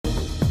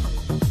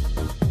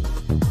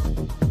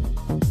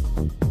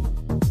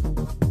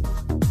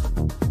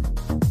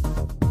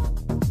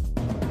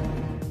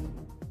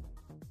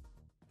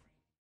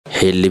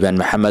xildhibaan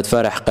Maxamed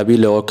Faarax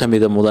Qabile oo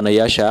kamid ah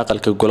mudanayaasha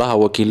aqalka golaha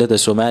wakiilada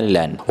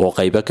Somaliland oo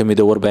qayb ka mid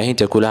ah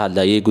warbaahinta kula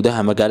hadlayay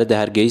gudaha magaalada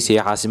Hargeysa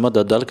ee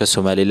caasimadda dalka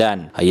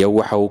Somaliland ayaa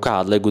waxa uu ka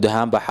hadlay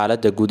gudahaan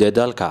xaaladda guud ee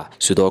dalka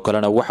sidoo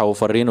kalena waxa uu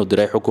Fariin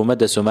Udiray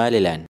xukuumadda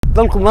Somaliland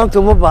dalku maanta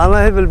uma baahna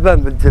hebel baan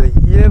bedelay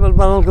iyo hebel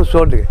baan halka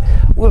soo dhigay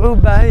wuxuu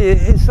baahan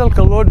yahay in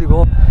salka loo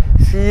dhigo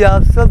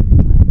siyaasad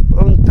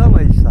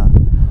cuntamaysa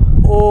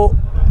oo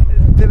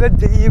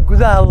dibadda iyo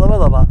gudaha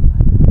labadaba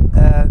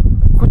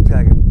ku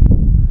taagan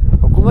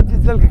xukuumadda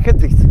dalka ka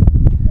degtay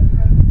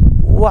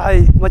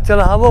waxay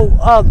matalahabow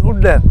aad u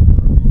dheer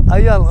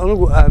ayaan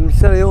anigu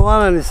aaminsanahay oo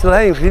aanan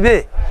islahayn ribe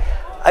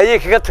ayay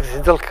kaga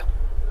tagtay dalka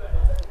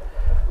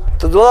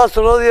toddobaad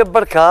sanadood iyo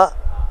barkaa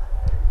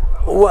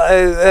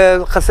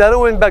khasaaro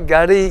weyn baa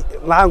gaadhay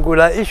maxaan ku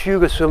dhahaa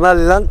issuega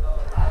Somaliland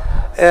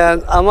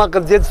ama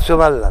qadiyadda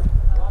Somaliland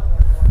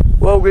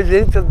waa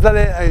ujeedinta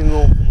dale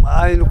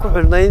aynu ku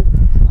xirnayn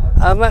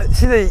ama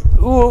siday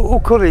u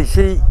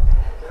koreysay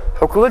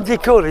xukuumaddii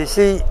ka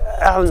horeysay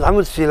Axmed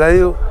Maxamed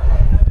Siilaayo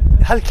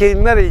halkay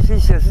maraysay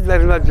siyaasadda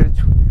arrimaha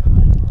dibadda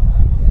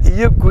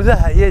iyo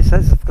gudaha iyo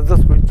siyaasadka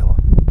dadku intaba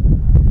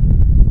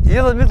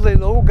iyadoo mid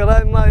laynoogu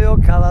garaay maayo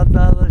kala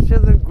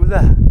daadashada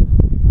gudaha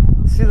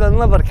sida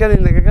nabarkan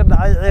inaga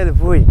dhacay ceelif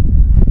weyn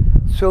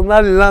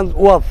Somaliland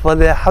waa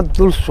fadeexad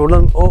dul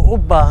sulan oo u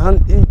baahan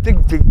in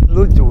degdeg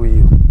loo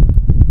daweeyo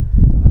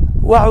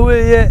wax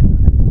weeye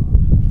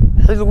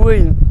xil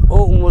weyn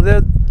oo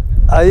umadeed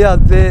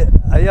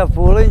ayaa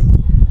fuulay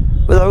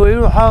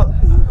madaxweynuhu waxa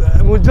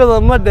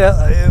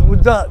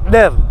muddo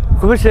dheer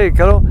kuma sheegi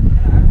karo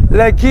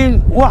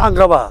laakiin waxaan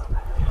qabaa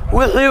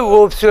wixii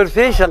uu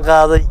observation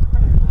qaaday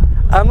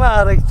ama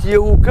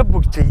aragtiyo uu ka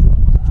bogtay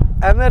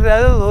ama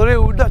raadad hore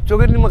uu dhex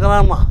joogay nin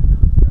maqnaan maaha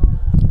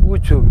wuu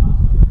joogay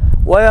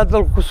waayaa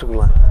dalku ku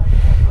sugnaa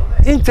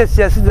inta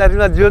siyaasadda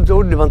arrimaha dibadda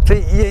u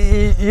dhimantay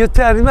iyo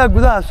ta arrimaha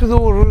gudaha siduu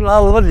u ururin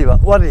lahaa labadiiba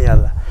waa dhan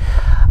yaalla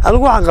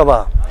anigu waxaan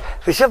qabaa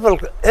rishafal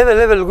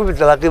hebel lagu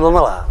bedelaa qiimo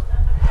ma laha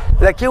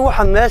laakiin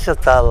waxaa meesha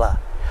taallaa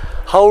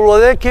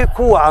howlwadeenkii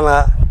ku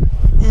wacnaa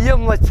iyo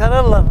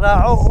majaro la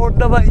raaco oo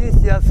dhaba in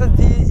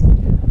siyaasaddii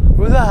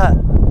gudaha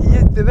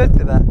iyo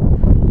dibaddaba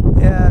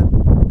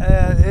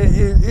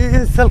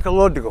in salka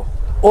loo dhigo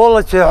oo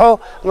la jeexo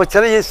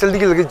majaro iyo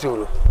saldhigi laga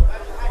joogo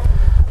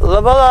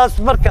labadaas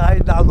marka ay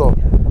dhacdo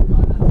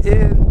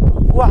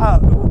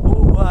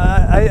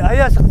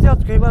ayaa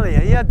shakhsiyaadku imanaya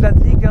ayaa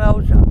daadiin karaa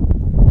hawsha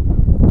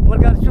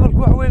markaa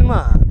shabalku wax weyn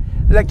maaha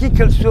laakiin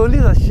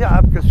kalsoonida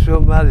shacabka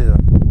Soomaalida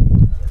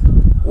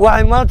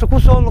waxay maanta ku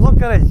soo noqon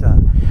karaysaa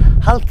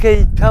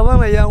halkay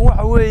tabanayaan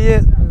waxa weeye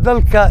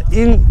dalka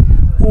in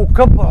uu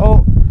ka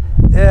baxo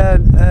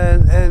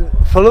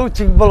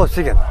floating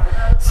policy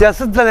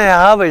siyaasaddan ay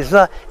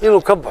haabaysa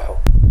inuu ka baxo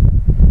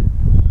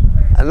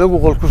anagu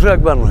qolku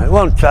raag baan nahay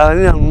waan jeclaan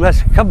inaan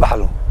meesha ka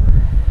baxno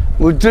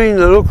muddooyin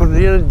loo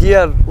kordhiyo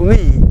diyaar uma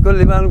yihi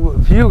kolley baan anigu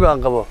fiyugaan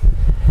qabo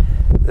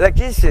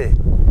laakiinse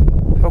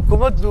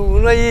xukuumaddu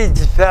una yay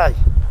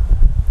difaaci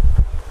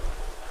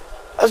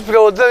xisbiga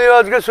waddani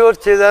waad ka soo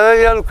horjeedaan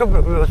ayaanu ka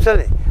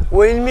buuxbuuxsane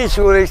waa in miis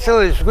wareegsan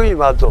la isugu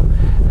yimaado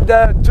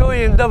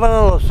daatooyin dhabana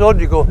la soo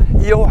dhigo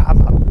iyo wax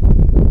cadcad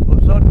la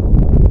soo dhigo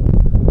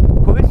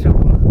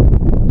commissionkuna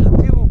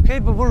haddii uu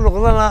capable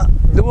noqdana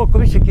de waa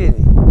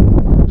commissionkeeni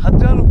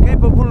haddii aanu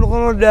capable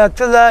noqono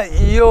dhaatada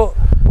iyo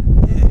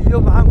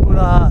maxaan ku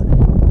dhahaa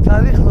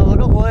taariikhda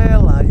laga qoray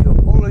ee la hayo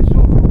oo la isu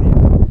ururiyo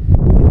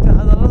inta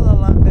hadallada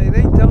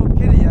laanqeynaynta oo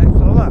keliya ay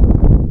socdaan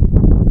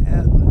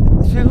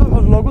si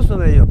luxus loogu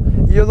sameeyo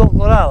iyadoo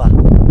qoraal ah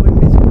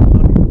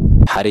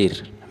xariir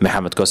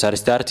Maxamed Koosar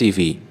Star TV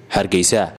Hargeysa.